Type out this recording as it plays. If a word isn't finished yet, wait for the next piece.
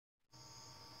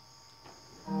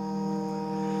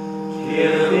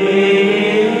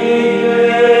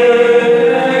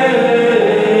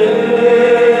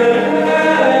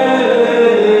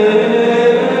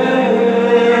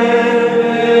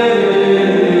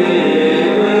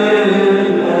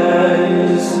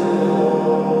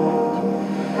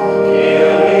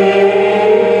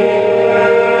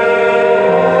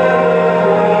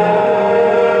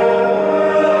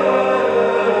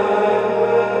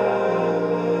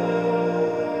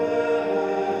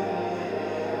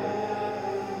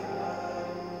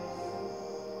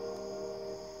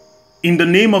In the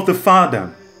name of the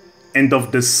Father, and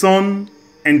of the Son,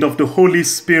 and of the Holy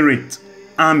Spirit.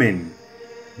 Amen.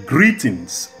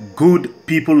 Greetings, good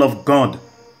people of God.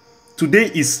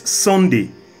 Today is Sunday,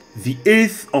 the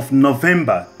 8th of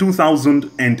November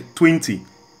 2020.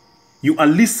 You are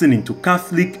listening to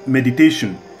Catholic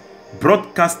Meditation,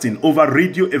 broadcasting over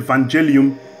Radio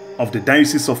Evangelium of the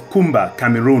Diocese of Kumba,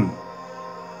 Cameroon.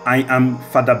 I am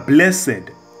Father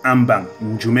Blessed Ambang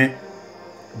Njume.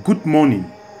 Good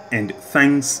morning and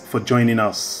thanks for joining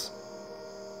us.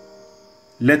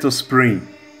 Let us pray.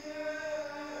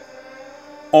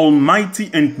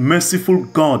 Almighty and merciful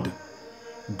God,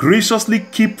 graciously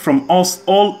keep from us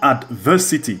all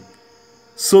adversity,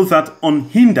 so that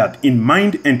unhindered in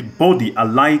mind and body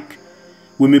alike,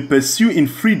 we may pursue in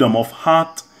freedom of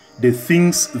heart the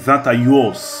things that are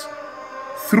yours.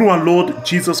 Through our Lord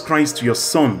Jesus Christ, your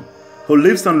Son, who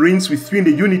lives and reigns with you in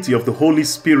the unity of the Holy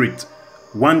Spirit,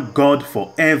 one God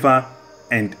forever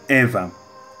and ever.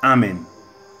 Amen.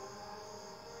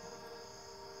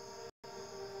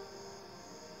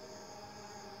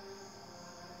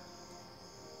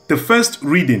 The first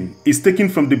reading is taken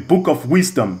from the Book of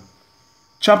Wisdom,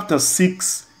 chapter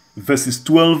 6, verses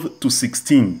 12 to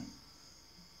 16.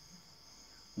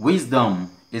 Wisdom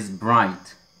is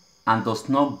bright and does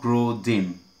not grow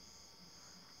dim.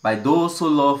 By those who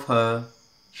love her,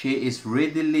 she is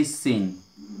readily seen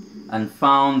and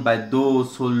found by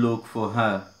those who look for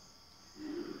her.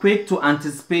 Quick to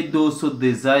anticipate those who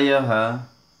desire her,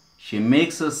 she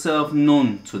makes herself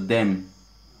known to them.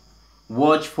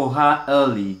 Watch for her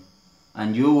early,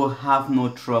 and you will have no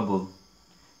trouble.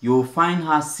 You will find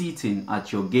her sitting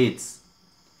at your gates.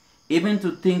 Even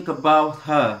to think about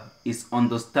her is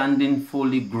understanding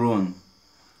fully grown.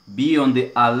 Be on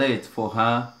the alert for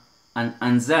her, and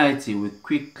anxiety will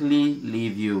quickly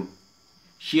leave you.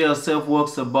 She herself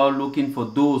walks about looking for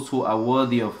those who are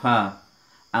worthy of her,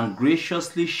 and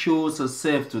graciously shows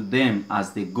herself to them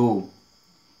as they go,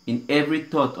 in every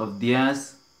thought of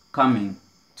theirs coming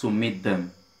to meet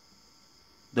them.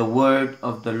 The word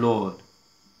of the Lord.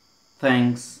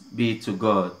 Thanks be to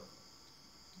God.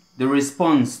 The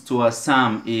response to our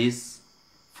psalm is,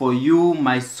 "For you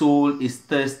my soul is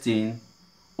thirsting,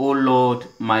 O Lord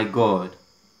my God."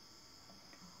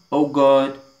 O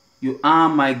God, you are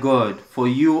my God, for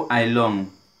you I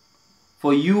long.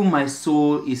 For you my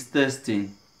soul is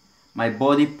thirsting, my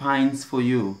body pines for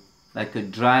you, like a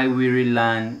dry weary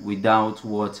land without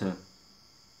water.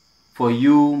 For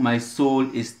you my soul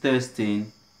is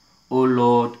thirsting, O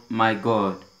Lord my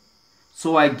God.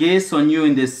 So I gaze on you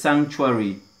in the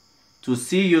sanctuary, to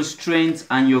see your strength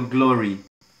and your glory.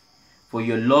 For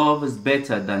your love is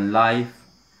better than life,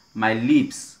 my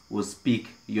lips will speak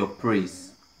your praise.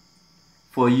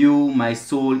 For you my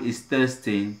soul is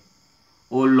thirsting,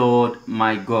 O Lord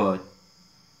my God.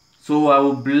 So I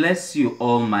will bless you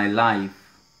all my life.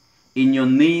 In your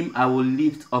name I will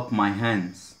lift up my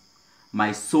hands.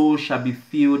 My soul shall be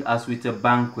filled as with a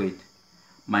banquet.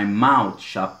 My mouth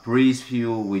shall praise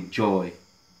you with joy.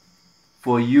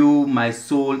 For you my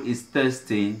soul is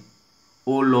thirsting,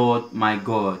 O Lord my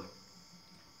God.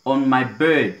 On my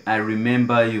bed I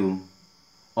remember you.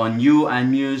 On you I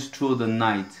muse through the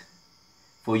night.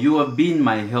 For you have been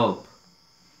my help.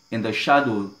 In the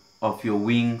shadow of your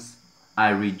wings I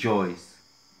rejoice.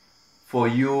 For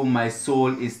you my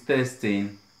soul is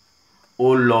thirsting,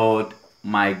 O Lord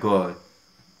my God.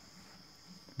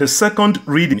 The second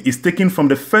reading is taken from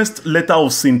the first letter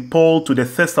of St. Paul to the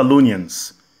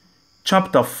Thessalonians,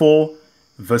 chapter 4,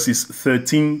 verses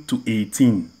 13 to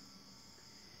 18.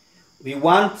 We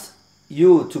want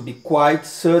you to be quite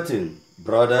certain,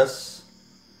 brothers,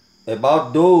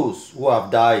 about those who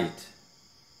have died,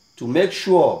 to make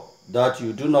sure that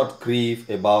you do not grieve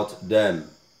about them,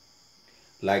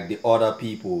 like the other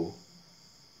people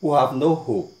who have no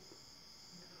hope.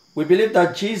 We believe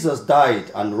that Jesus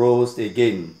died and rose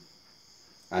again,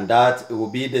 and that it will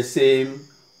be the same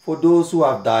for those who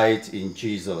have died in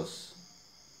Jesus.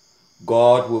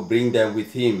 God will bring them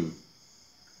with him.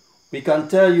 We can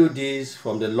tell you this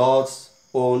from the Lord's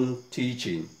own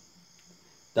teaching,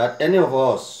 that any of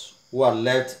us who are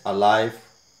left alive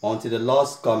until the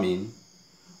Lord's coming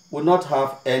will not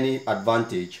have any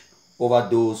advantage over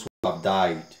those who have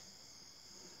died.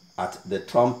 At the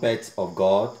trumpet of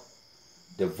God,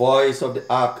 the voice of the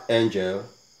archangel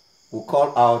will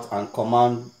call out and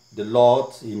command, the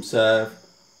Lord himself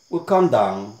will come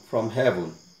down from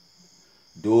heaven.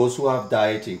 Those who have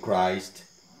died in Christ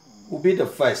will be the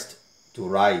first to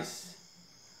rise,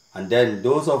 and then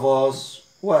those of us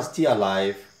who are still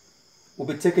alive will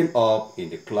be taken up in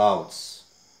the clouds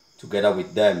together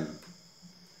with them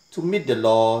to meet the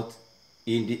Lord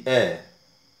in the air.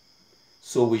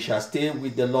 so we shall stay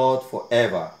with the Lord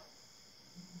forever.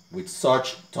 With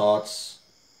such thoughts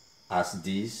as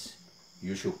these,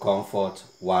 you should comfort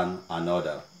one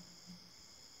another.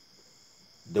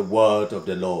 The word of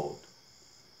the Lord.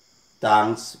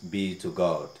 Thanks be to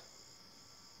God.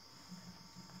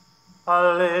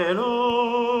 Alleluia.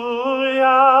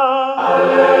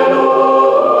 Alleluia.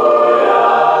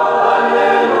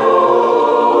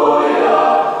 Alleluia.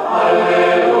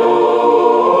 Alleluia.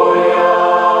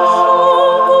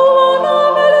 Chantons en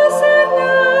âme le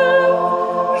Seigneur.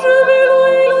 Je vais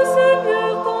louer le Seigneur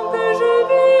tant que je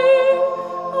vis.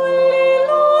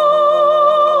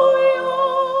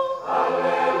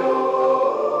 Alléluia.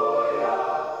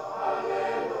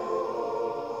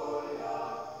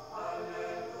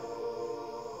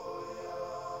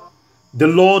 The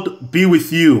Lord be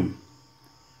with you.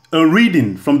 A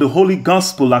reading from the Holy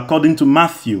Gospel according to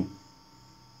Matthew,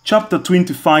 chapter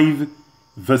 25,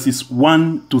 verses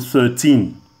 1 to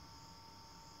 13.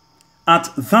 At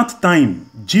that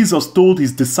time, Jesus told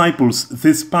his disciples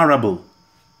this parable.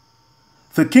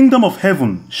 The kingdom of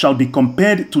heaven shall be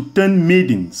compared to 10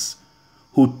 maidens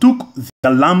who took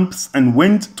their lamps and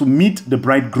went to meet the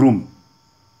bridegroom.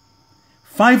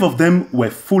 5 of them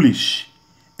were foolish,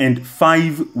 and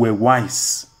 5 were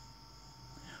wise.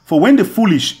 For when the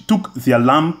foolish took their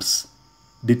lamps,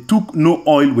 they took no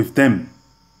oil with them.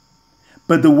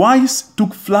 But the wise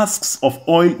took flasks of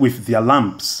oil with their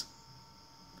lamps.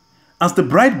 As the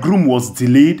bridegroom was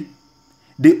delayed,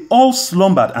 they all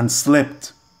slumbered and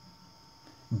slept.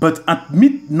 But at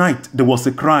midnight there was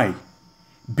a cry,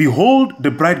 "Behold,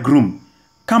 the bridegroom,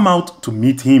 come out to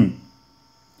meet him."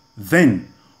 Then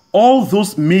all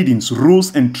those maidens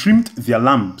rose and trimmed their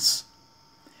lamps.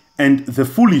 And the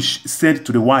foolish said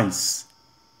to the wise,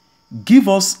 "Give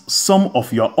us some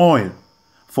of your oil,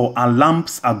 for our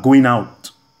lamps are going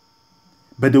out."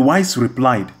 But the wise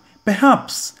replied,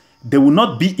 "Perhaps there will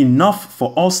not be enough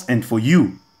for us and for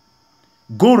you.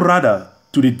 Go rather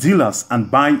to the dealers and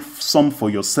buy some for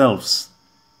yourselves."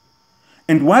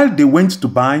 And while they went to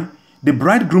buy, the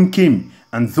bridegroom came,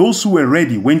 and those who were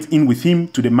ready went in with him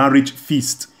to the marriage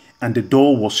feast, and the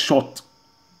door was shut.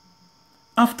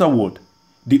 Afterward,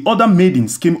 the other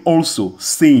maidens came also,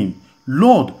 saying,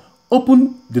 "Lord,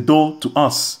 open the door to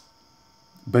us."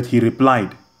 But he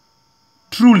replied,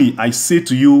 "Truly I say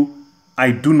to you,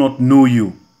 I do not know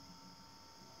you.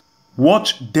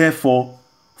 Watch therefore,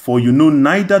 for you know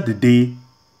neither the day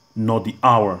nor the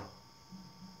hour."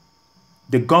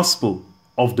 The Gospel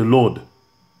of the Lord.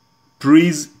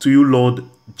 Praise to you, Lord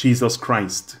Jesus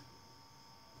Christ.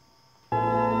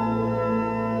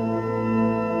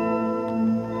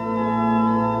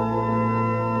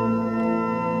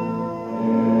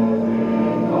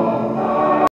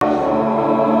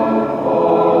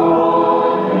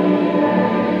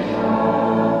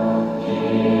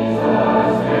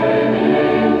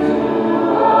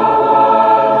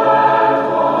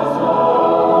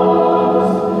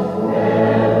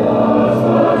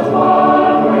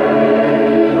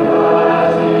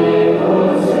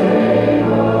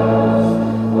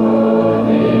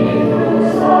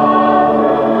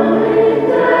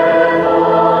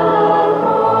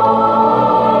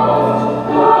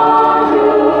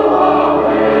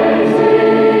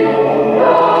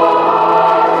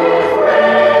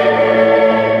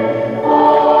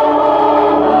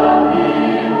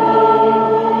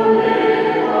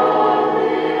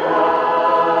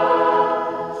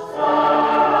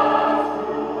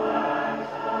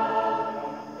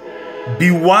 Be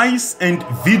wise and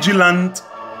vigilant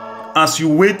as you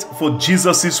wait for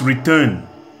Jesus' return.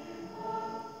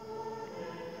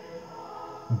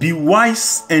 Be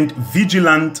wise and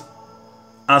vigilant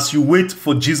as you wait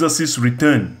for Jesus'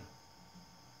 return.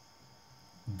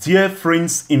 Dear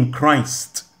friends in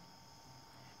Christ,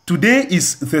 today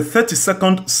is the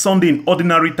 32nd Sunday in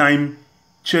Ordinary Time,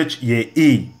 Church Year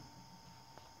A.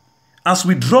 As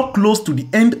we draw close to the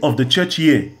end of the church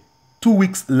year, 2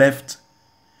 weeks left,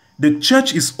 the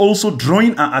church is also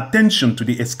drawing our attention to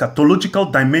the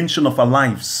eschatological dimension of our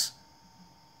lives.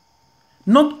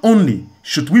 Not only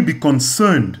should we be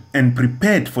concerned and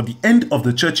prepared for the end of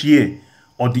the church year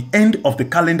or the end of the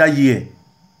calendar year,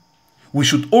 we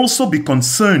should also be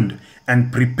concerned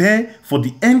and prepare for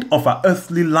the end of our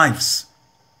earthly lives,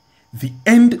 the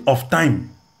end of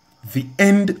time, the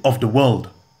end of the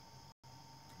world.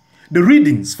 The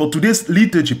readings for today's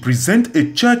liturgy present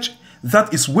a church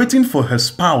that is waiting for her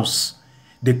spouse,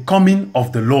 the coming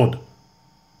of the Lord.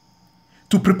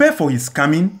 To prepare for his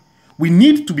coming, we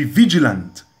need to be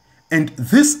vigilant, and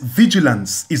this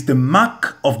vigilance is the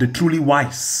mark of the truly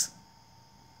wise.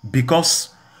 Because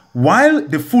while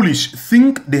the foolish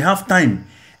think they have time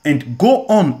and go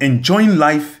on enjoying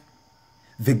life,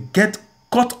 they get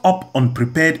caught up,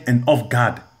 unprepared, and off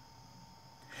guard.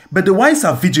 But the wise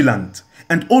are vigilant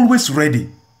and always ready.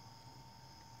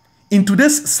 In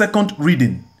today's second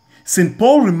reading, St.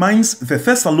 Paul reminds the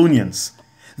Thessalonians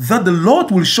that the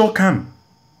Lord will sure come.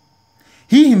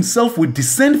 He himself will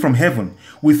descend from heaven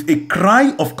with a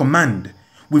cry of command,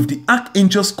 with the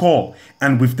archangel's call,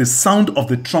 and with the sound of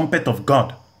the trumpet of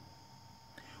God.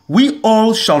 We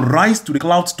all shall rise to the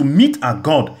clouds to meet our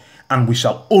God, and we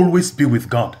shall always be with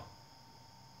God.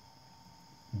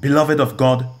 Beloved of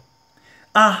God,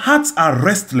 our hearts are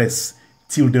restless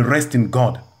till they rest in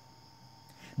God.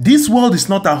 This world is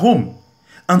not our home,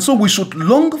 and so we should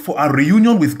long for our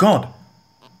reunion with God,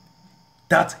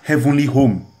 that heavenly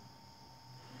home.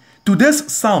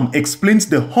 Today's psalm explains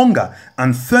the hunger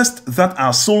and thirst that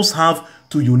our souls have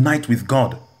to unite with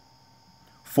God.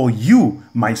 For you,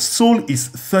 my soul is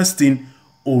thirsting,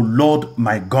 O Lord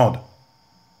my God.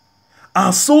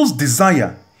 Our soul's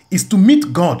desire is to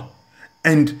meet God,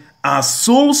 and our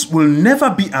souls will never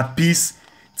be at peace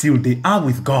till they are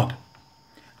with God.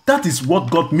 That is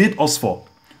what God made us for,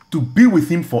 to be with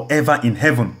Him forever in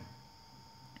heaven.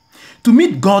 To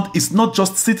meet God is not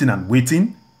just sitting and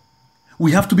waiting.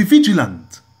 We have to be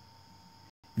vigilant.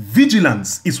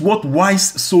 Vigilance is what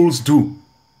wise souls do.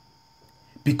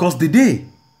 Because the day,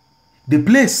 the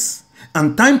place,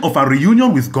 and time of our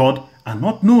reunion with God are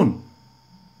not known.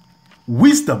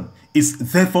 Wisdom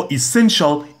is therefore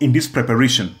essential in this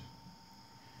preparation.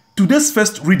 Today's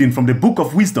first reading from the Book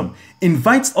of Wisdom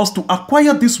invites us to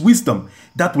acquire this wisdom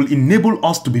that will enable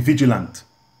us to be vigilant.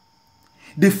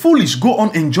 The foolish go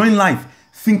on enjoying life,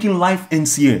 thinking life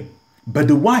ends here. But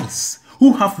the wise,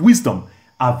 who have wisdom,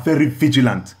 are very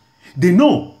vigilant. They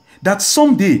know that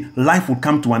someday life will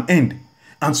come to an end,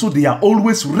 and so they are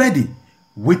always ready,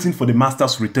 waiting for the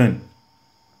Master's return.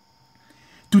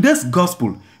 Today's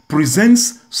Gospel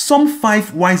presents some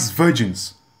 5 wise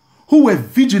virgins who were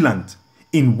vigilant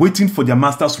in waiting for their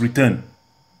Master's return.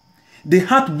 They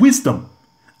had wisdom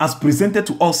as presented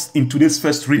to us in today's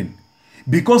first reading,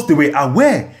 because they were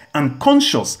aware and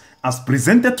conscious as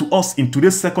presented to us in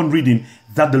today's second reading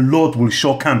that the Lord will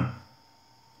sure come.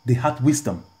 They had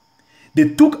wisdom. They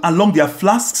took along their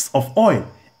flasks of oil,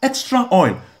 extra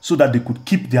oil, so that they could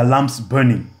keep their lamps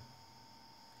burning.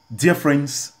 Dear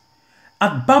friends,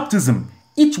 at baptism,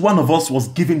 each one of us was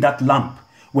given that lamp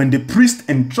when the priest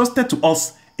entrusted to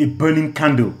us a burning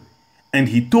candle, and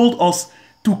he told us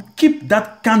to keep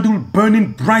that candle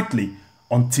burning brightly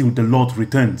until the Lord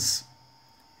returns.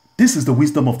 This is the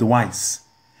wisdom of the wise,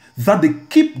 that they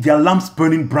keep their lamps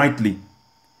burning brightly.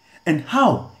 And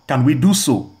how can we do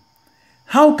so?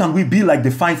 How can we be like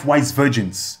the 5 wise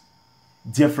virgins?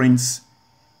 Dear friends,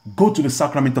 go to the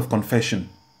sacrament of confession.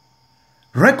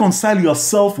 Reconcile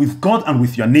yourself with God and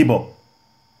with your neighbor.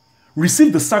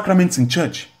 Receive the sacraments in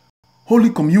church, Holy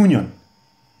Communion.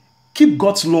 Keep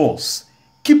God's laws.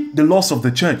 Keep the laws of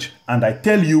the church, and I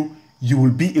tell you, you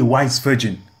will be a wise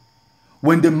virgin.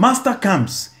 When the Master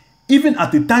comes, even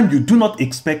at a time you do not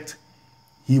expect,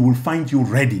 He will find you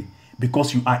ready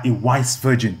because you are a wise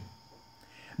virgin.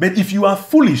 But if you are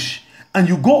foolish and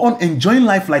you go on enjoying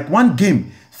life like one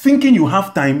game, thinking you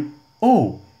have time,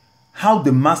 oh, how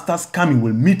the Master's coming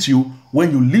will meet you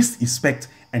when you least expect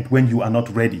and when you are not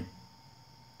ready.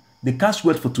 The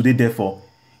catchword for today, therefore,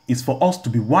 is for us to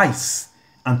be wise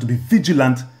and to be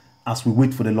vigilant as we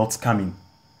wait for the Lord's coming.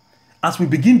 As we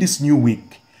begin this new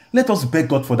week, let us beg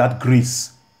God for that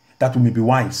grace that we may be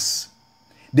wise.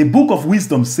 The Book of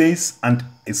Wisdom says, and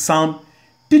a psalm,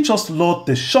 teach us, Lord,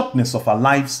 the shortness of our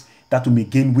lives that we may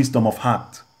gain wisdom of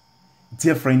heart.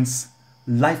 Dear friends,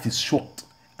 life is short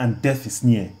and death is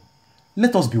near.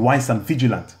 Let us be wise and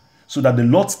vigilant so that the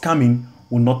Lord's coming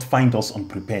will not find us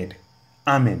unprepared.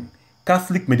 Amen.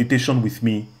 Catholic meditation with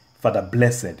me, Father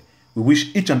Blessed. We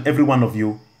wish each and every one of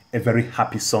you a very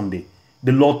happy Sunday.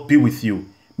 The Lord be with you.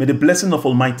 May the blessing of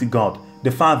Almighty God,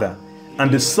 the Father,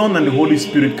 and the Son and the Holy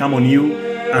Spirit come on you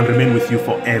and remain with you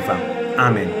forever.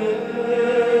 Amen.